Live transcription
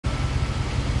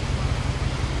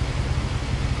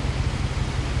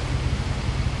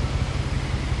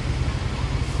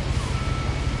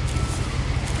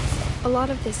lot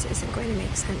of this isn't going to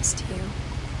make sense to you,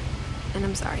 and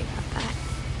I'm sorry about that.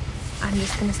 I'm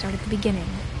just going to start at the beginning,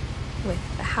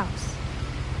 with the house.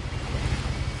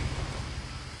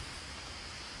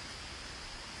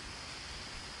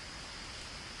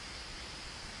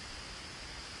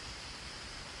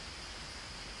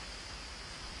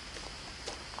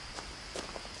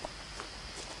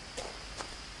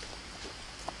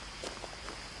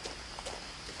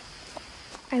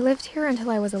 I lived here until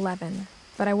I was 11,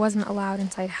 but I wasn't allowed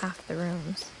inside half the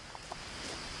rooms.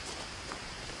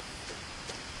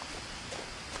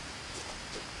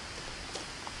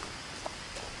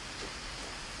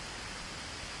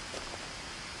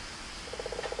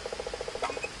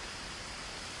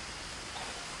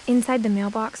 Inside the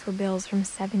mailbox were bills from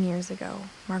 7 years ago,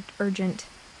 marked urgent,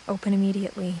 open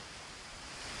immediately.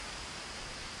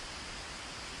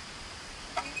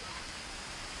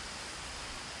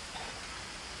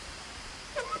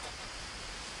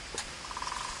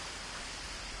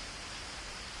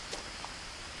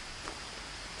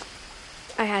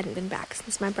 I hadn't been back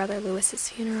since my brother Lewis's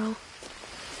funeral.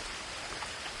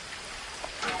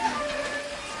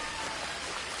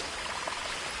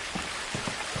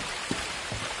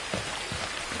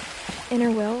 In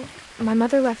her will, my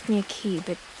mother left me a key,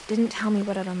 but didn't tell me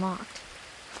what it unlocked.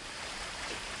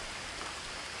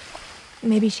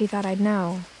 Maybe she thought I'd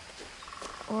know,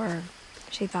 or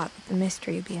she thought that the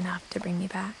mystery would be enough to bring me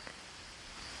back.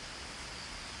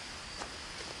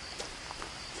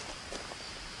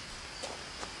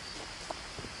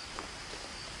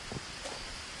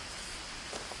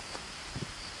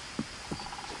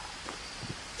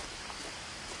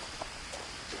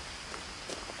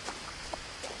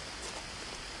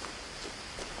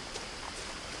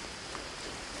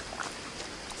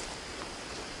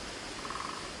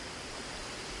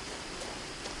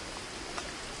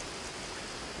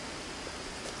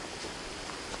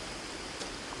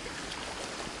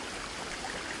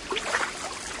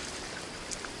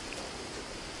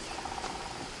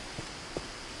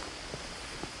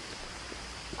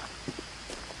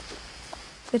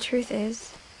 The truth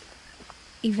is,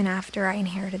 even after I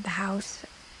inherited the house,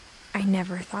 I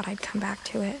never thought I'd come back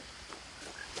to it.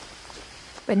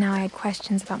 But now I had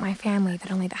questions about my family that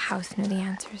only the house knew the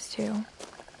answers to.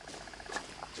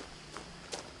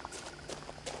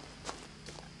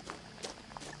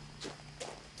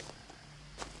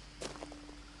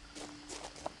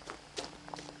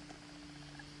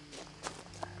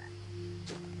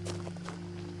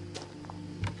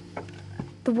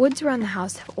 The woods around the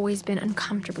house have always been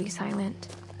uncomfortably silent,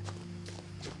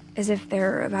 as if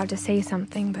they're about to say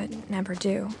something but never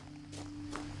do.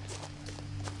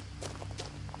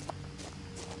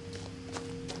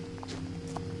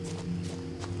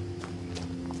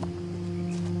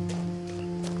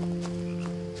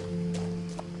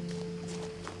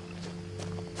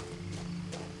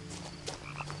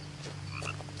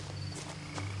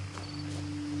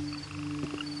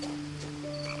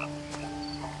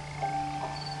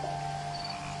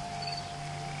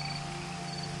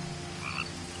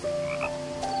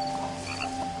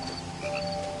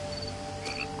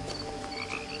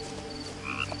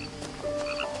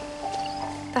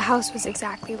 The house was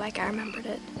exactly like I remembered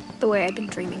it, the way I'd been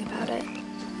dreaming about it.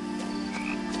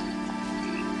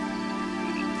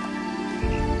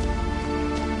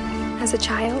 As a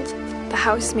child, the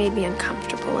house made me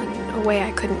uncomfortable in a way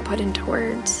I couldn't put into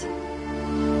words.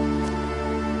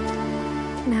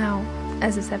 Now,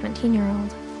 as a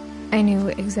 17-year-old, I knew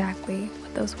exactly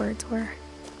what those words were.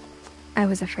 I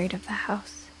was afraid of the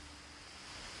house.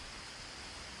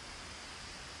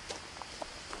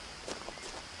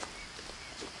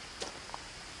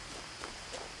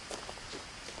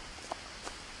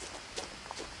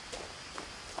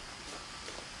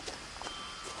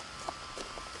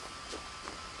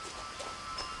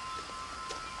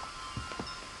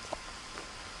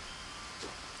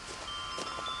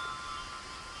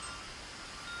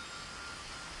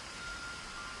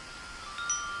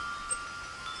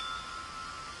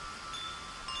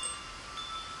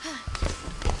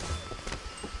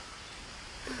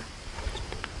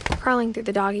 Crawling through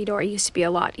the doggy door used to be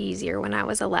a lot easier when I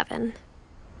was 11.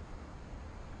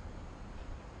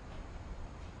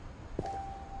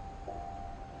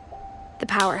 The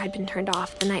power had been turned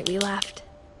off the night we left.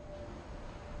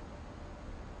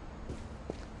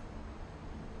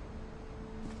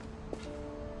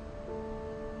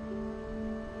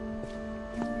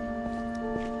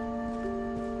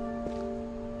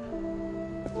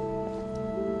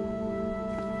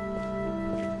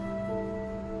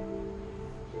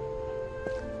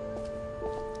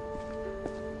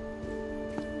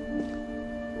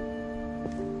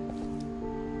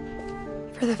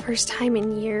 For the first time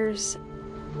in years,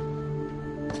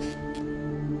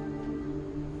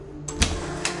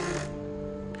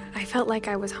 I felt like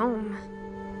I was home.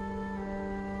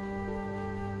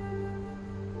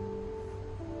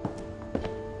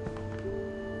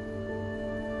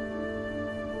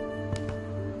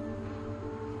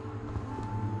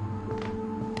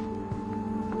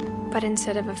 But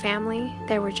instead of a family,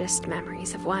 there were just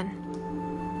memories of one.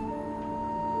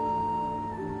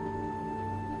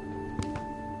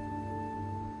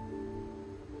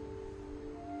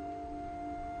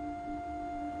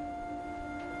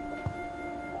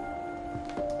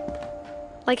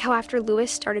 Like how after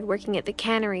Louis started working at the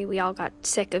cannery, we all got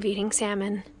sick of eating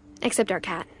salmon. Except our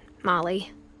cat,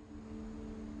 Molly.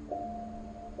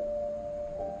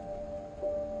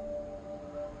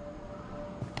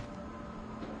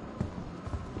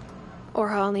 Or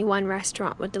how only one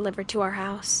restaurant would deliver to our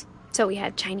house, so we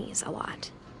had Chinese a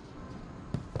lot.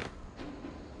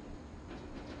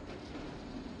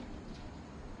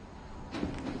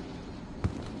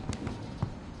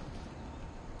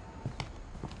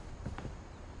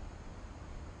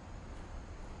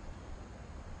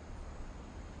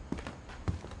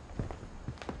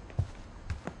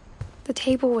 The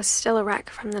table was still a wreck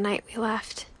from the night we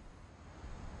left.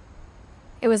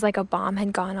 It was like a bomb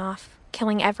had gone off,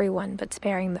 killing everyone but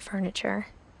sparing the furniture.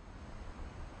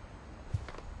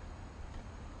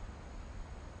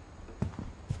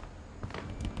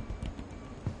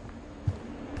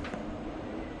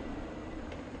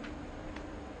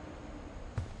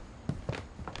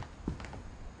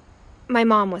 My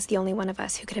mom was the only one of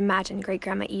us who could imagine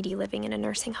Great-Grandma Edie living in a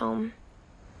nursing home.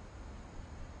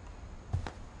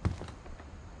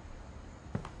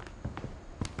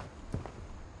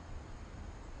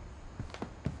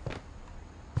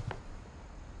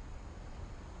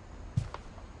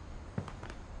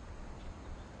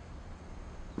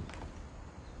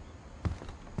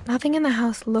 Nothing in the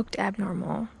house looked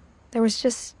abnormal. There was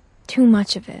just too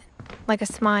much of it, like a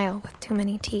smile with too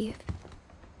many teeth.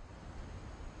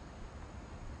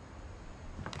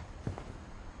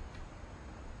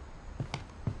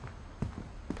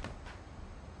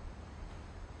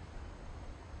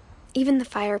 Even the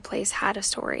fireplace had a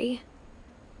story.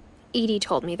 Edie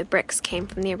told me the bricks came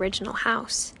from the original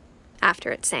house,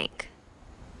 after it sank.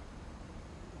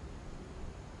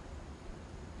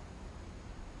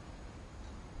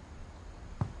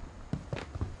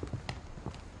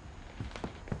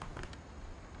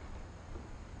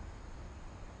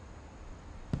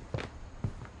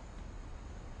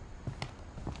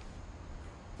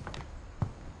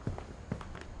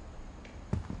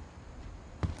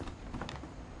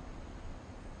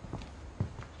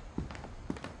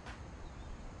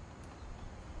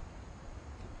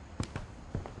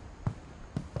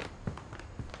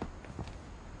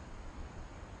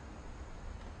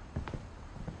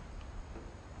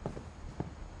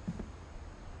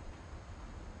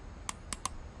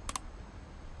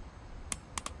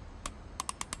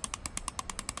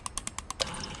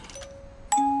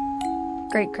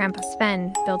 Great-Grandpa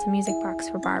Sven built a music box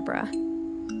for Barbara,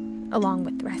 along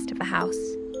with the rest of the house.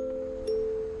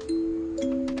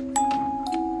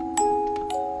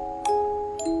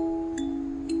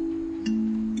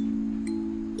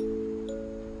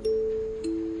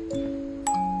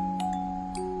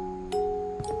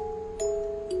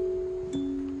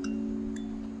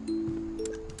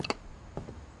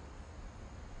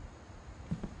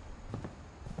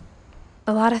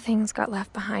 A lot of things got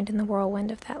left behind in the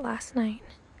whirlwind of that last night.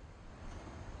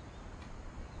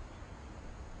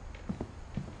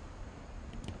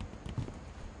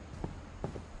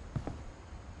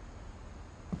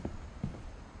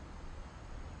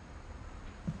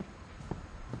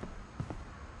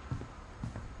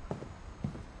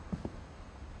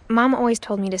 Mom always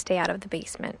told me to stay out of the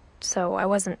basement, so I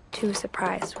wasn't too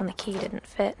surprised when the key didn't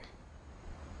fit.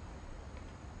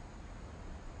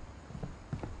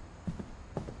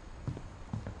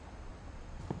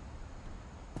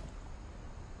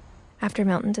 After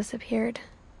Milton disappeared,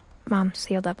 Mom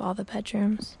sealed up all the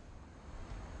bedrooms.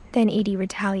 Then Edie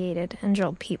retaliated and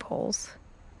drilled peepholes.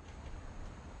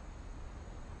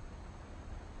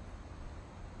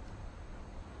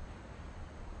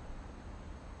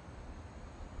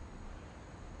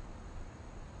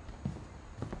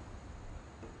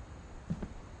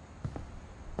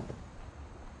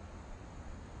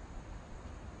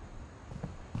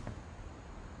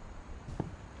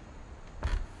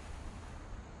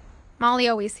 Molly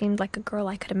always seemed like a girl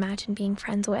I could imagine being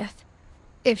friends with,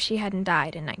 if she hadn't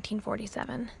died in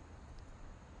 1947.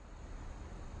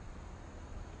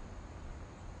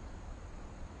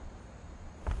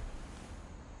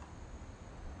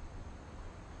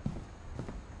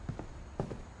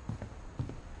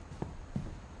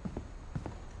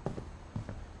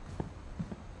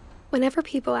 Whenever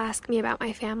people ask me about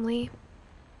my family,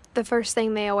 the first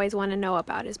thing they always want to know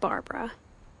about is Barbara.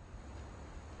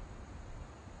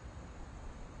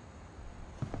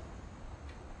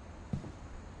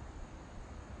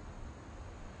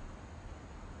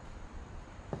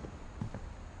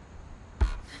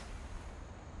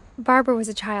 Barbara was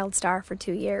a child star for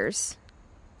 2 years,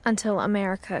 until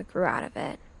America grew out of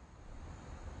it.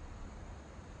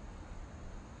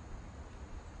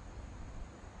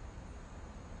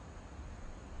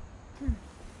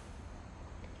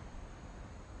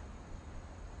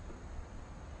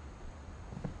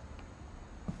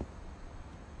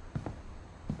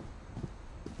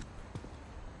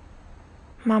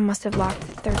 Mom must have locked the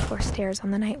third-floor stairs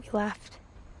on the night we left.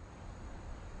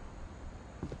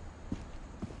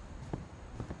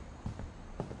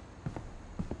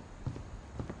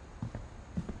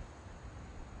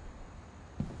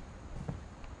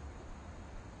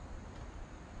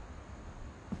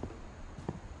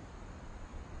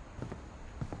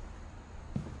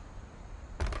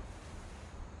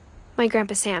 My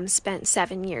Grandpa Sam spent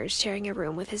 7 years sharing a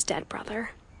room with his dead brother,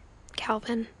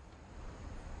 Calvin.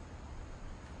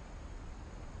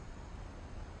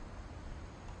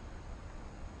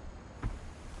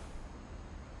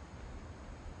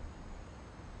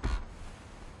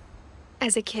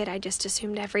 As a kid, I just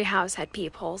assumed every house had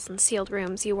peepholes and sealed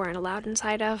rooms you weren't allowed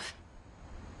inside of.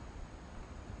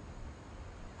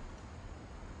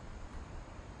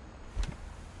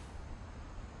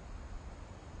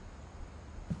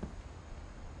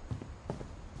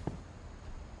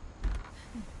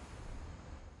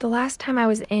 The last time I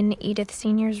was in Edith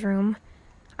Sr.'s room,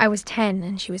 I was 10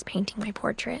 and she was painting my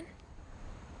portrait.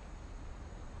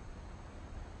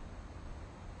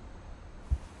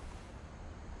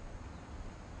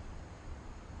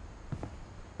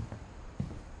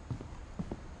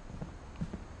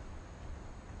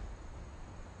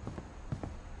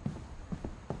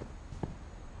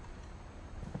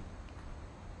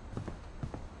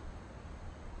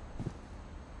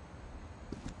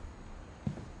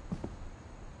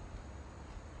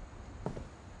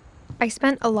 I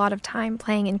spent a lot of time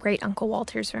playing in Great Uncle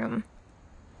Walter's room.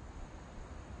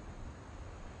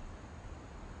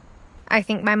 I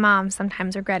think my mom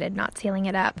sometimes regretted not sealing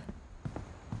it up.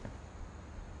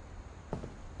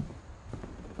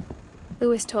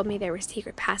 Louis told me there were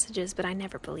secret passages, but I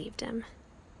never believed him.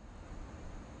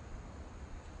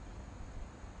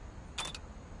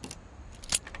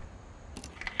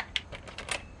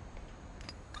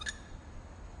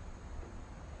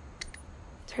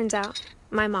 Turns out,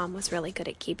 my mom was really good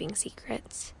at keeping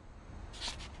secrets.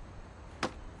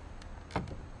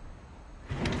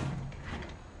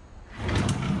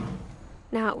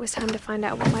 Now it was time to find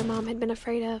out what my mom had been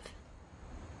afraid of.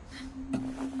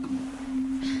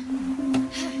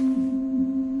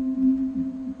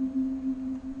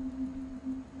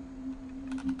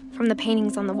 From the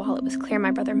paintings on the wall, it was clear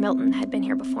my brother Milton had been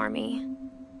here before me.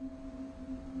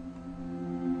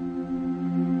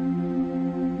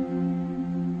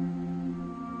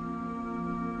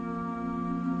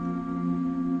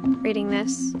 Reading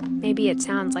this, maybe it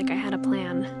sounds like I had a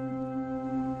plan.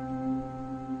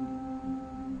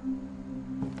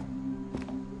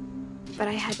 But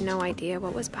I had no idea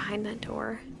what was behind that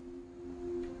door.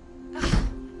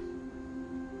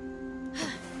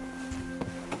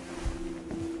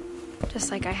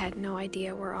 Just like I had no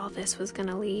idea where all this was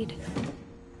gonna lead.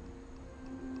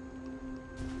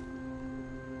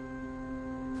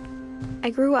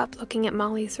 I grew up looking at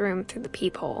Molly's room through the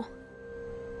peephole.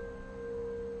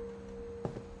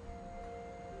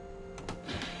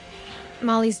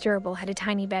 Molly's gerbil had a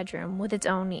tiny bedroom with its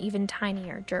own even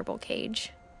tinier gerbil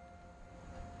cage.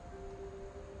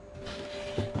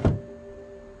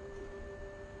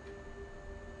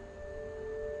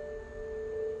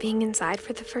 Being inside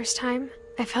for the first time,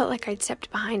 I felt like I'd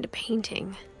stepped behind a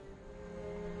painting.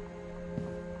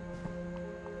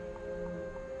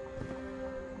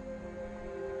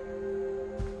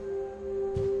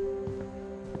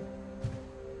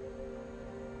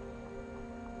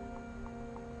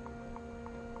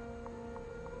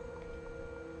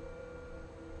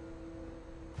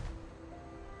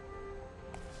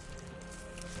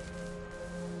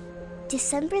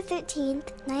 December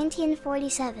 13th,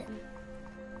 1947.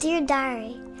 Dear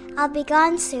Diary, I'll be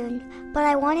gone soon, but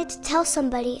I wanted to tell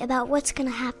somebody about what's gonna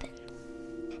happen.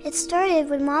 It started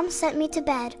when Mom sent me to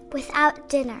bed without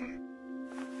dinner.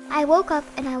 I woke up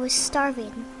and I was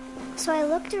starving, so I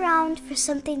looked around for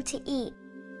something to eat.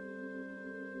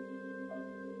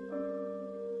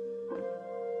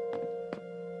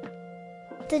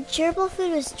 The gerbil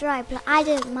food was dry, but I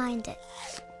didn't mind it.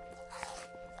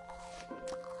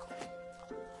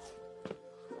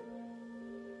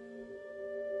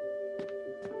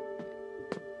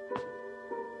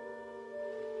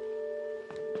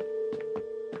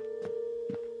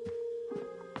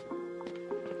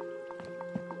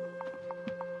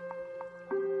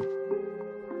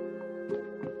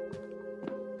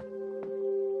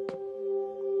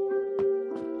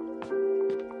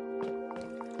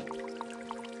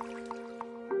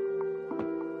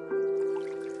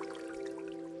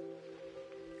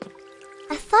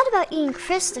 thought about eating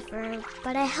Christopher,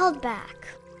 but I held back.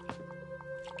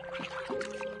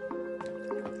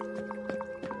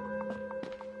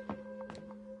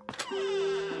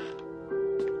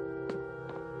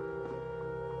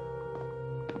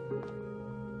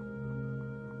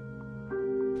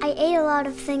 I ate a lot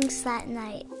of things that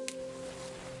night.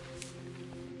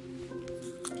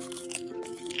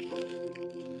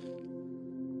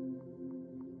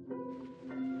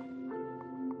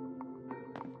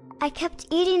 I kept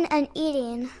eating and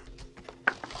eating.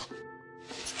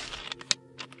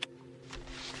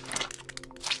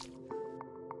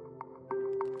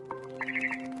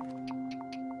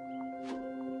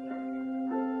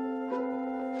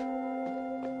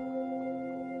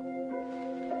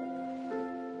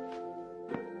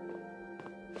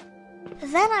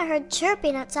 Then I heard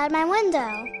chirping outside my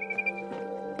window.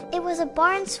 It was a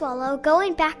barn swallow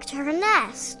going back to her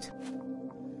nest.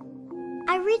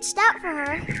 I reached out for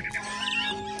her.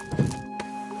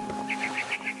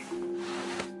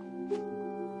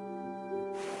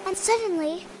 And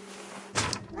suddenly,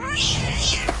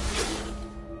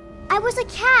 I was a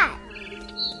cat.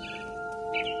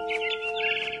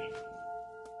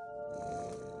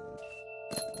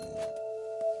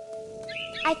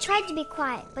 I tried to be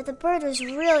quiet, but the bird was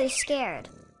really scared.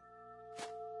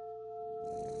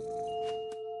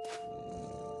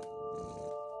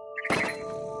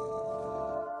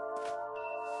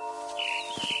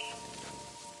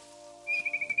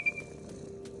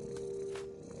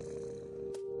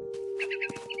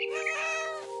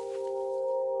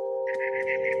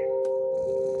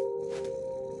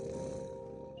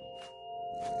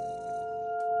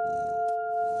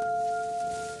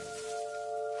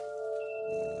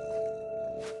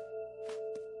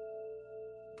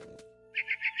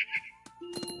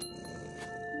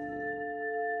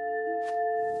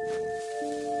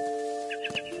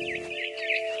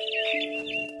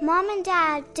 Mom and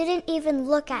Dad didn't even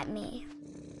look at me.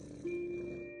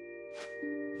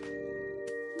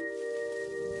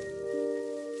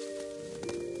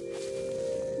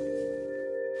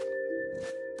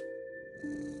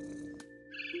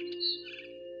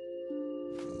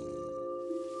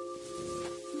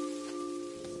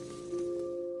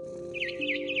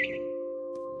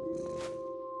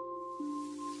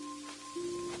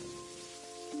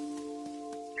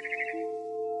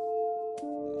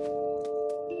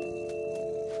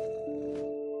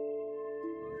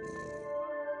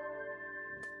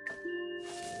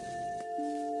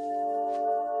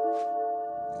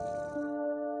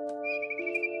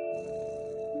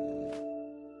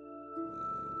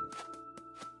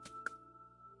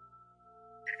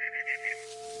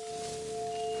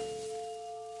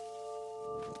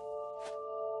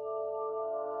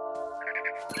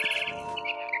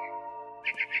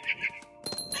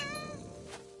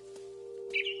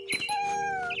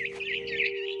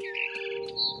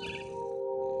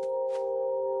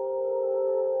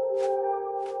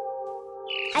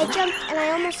 I jumped and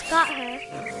I almost got her.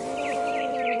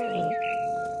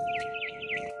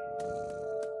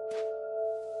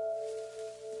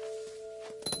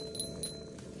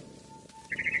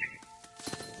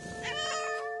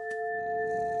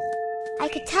 I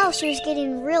could tell she was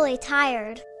getting really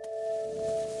tired.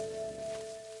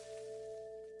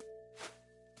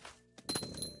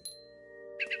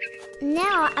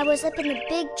 Now I was up in the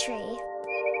big tree.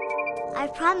 I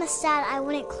promised Dad I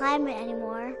wouldn't climb it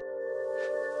anymore.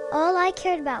 All I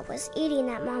cared about was eating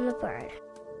that mama bird.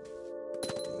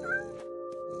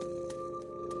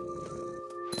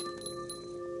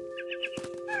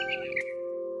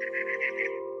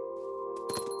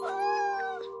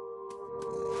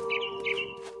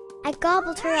 I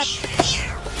gobbled her up.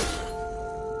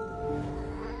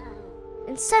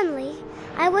 And suddenly,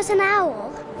 I was an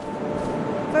owl.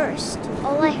 First,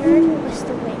 all I heard was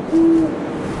the wind.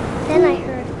 Then I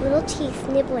heard little teeth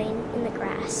nibbling in the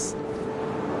grass.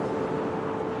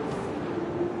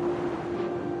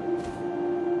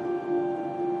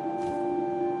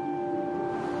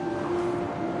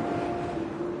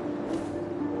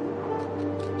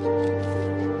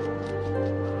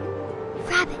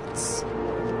 Rabbits.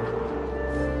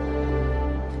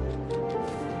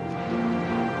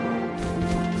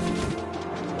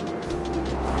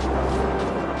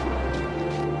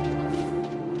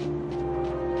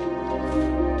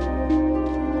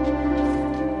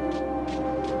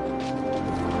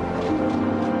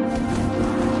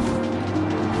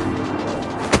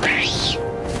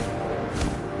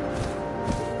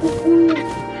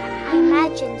 I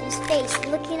imagined his face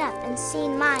looking up and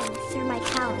seeing mine through my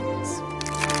talons.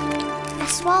 I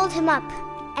swallowed him up,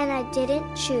 and I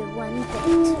didn't chew one bit.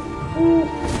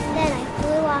 Then I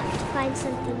flew off to find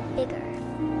something bigger.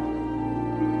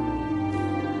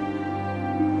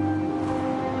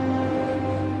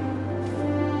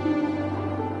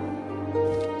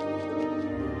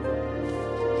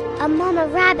 mama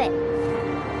rabbit.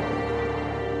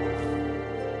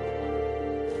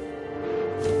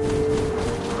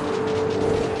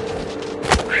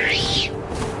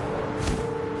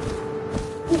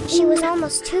 She was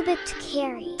almost too big to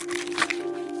carry.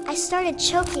 I started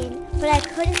choking, but I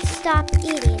couldn't stop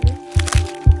eating.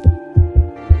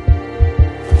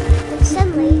 And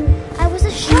suddenly, I was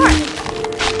a shark.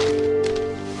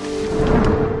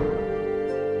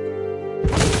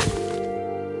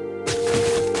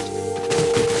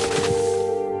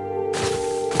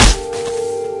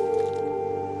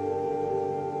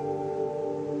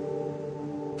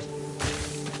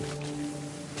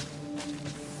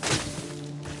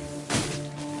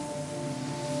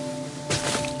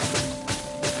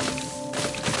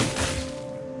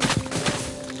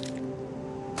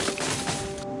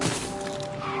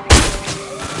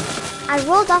 I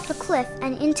rolled off a cliff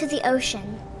and into the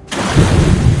ocean.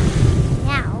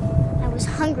 Now, I was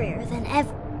hungrier than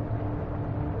ever.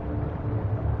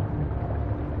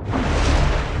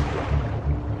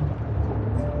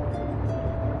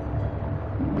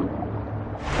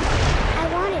 I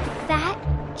wanted fat,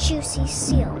 juicy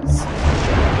seals.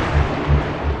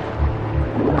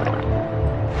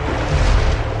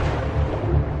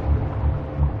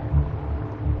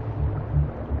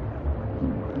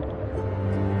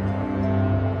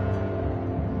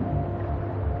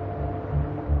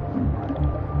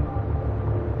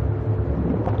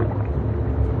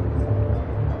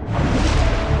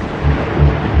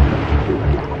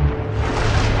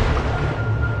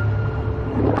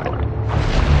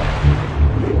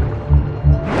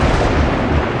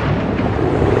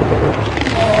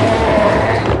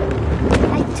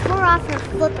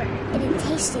 And it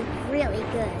tasted really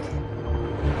good.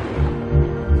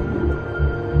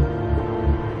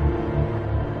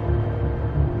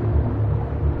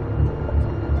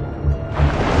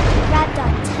 Grabbed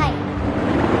on tight,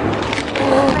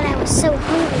 but I was so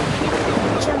hungry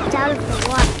I jumped out of the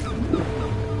water.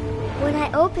 When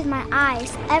I opened my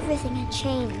eyes, everything had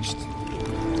changed.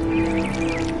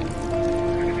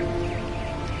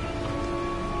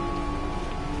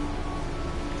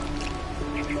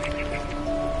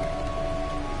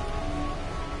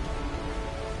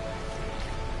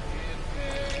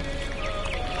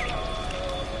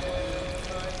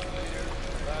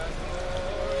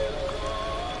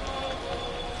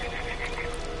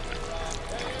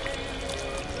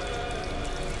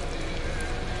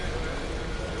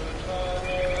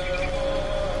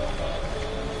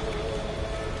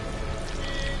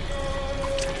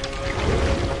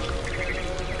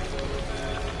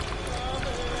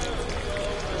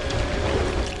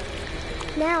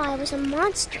 Now I was a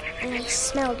monster, and I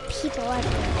smelled people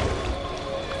everywhere.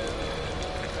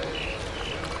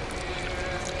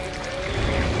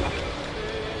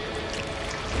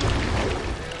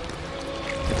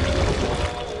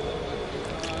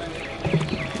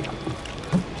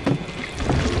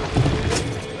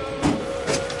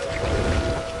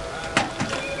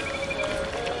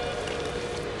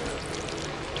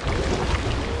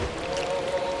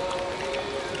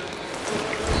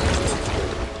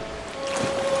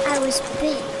 I was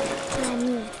big, but I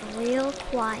moved real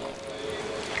quiet.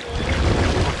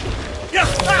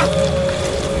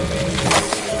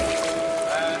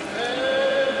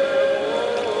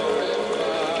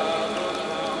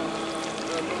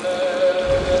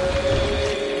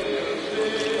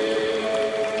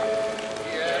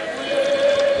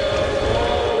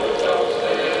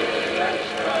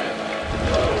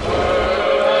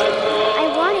 I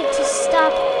wanted to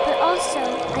stop, but also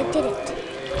I didn't.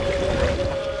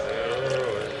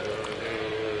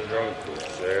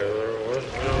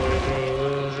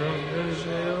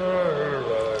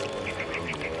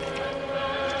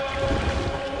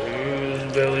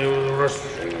 Belly was rusty.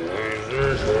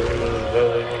 His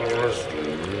belly was rusty.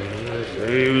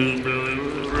 His belly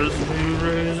was rusty.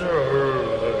 Razor.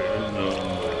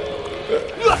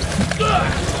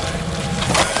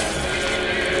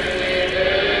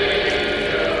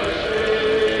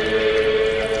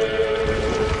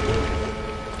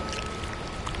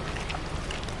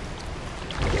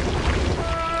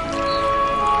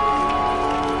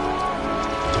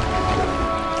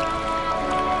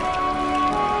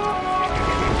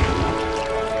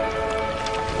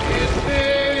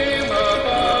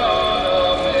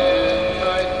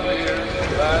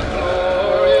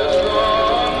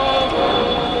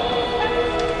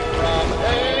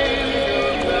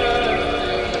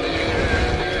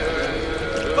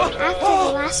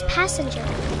 Passenger,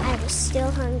 I was still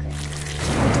hungry.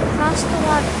 And to cross the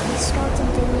water, we smelt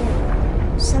something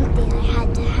new. Something I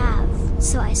had to have,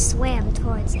 so I swam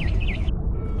towards it.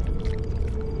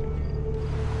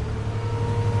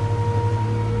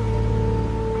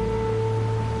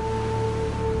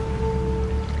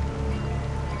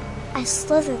 I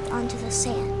slithered onto the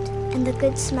sand, and the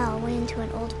good smell went into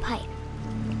an old pipe.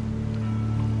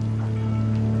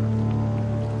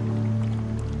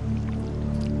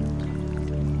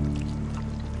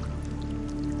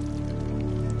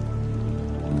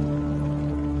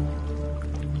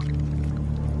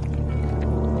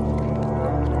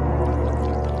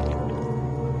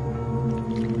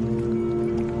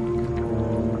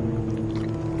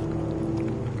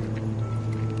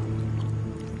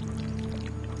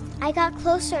 I got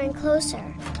closer and closer.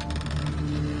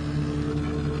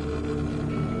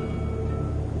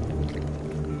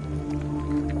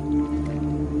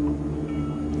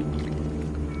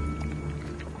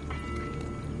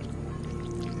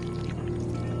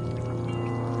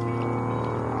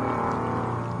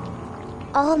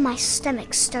 All of my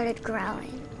stomach started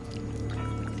growling.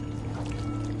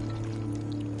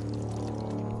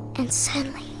 And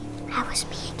suddenly, I was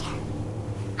me again.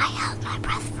 I held my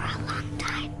breath for a long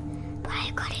time, but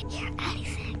I couldn't hear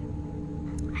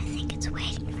anything. I think it's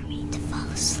waiting for me to fall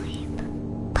asleep.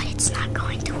 But it's not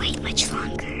going to wait much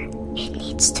longer. It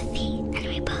needs to feed, and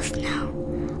we both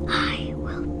know I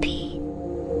will be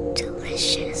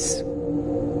delicious.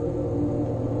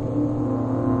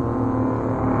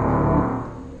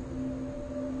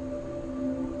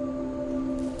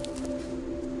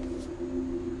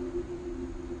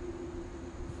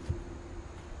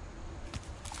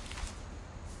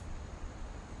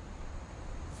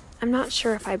 I'm not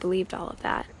sure if I believed all of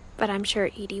that, but I'm sure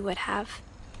Edie would have.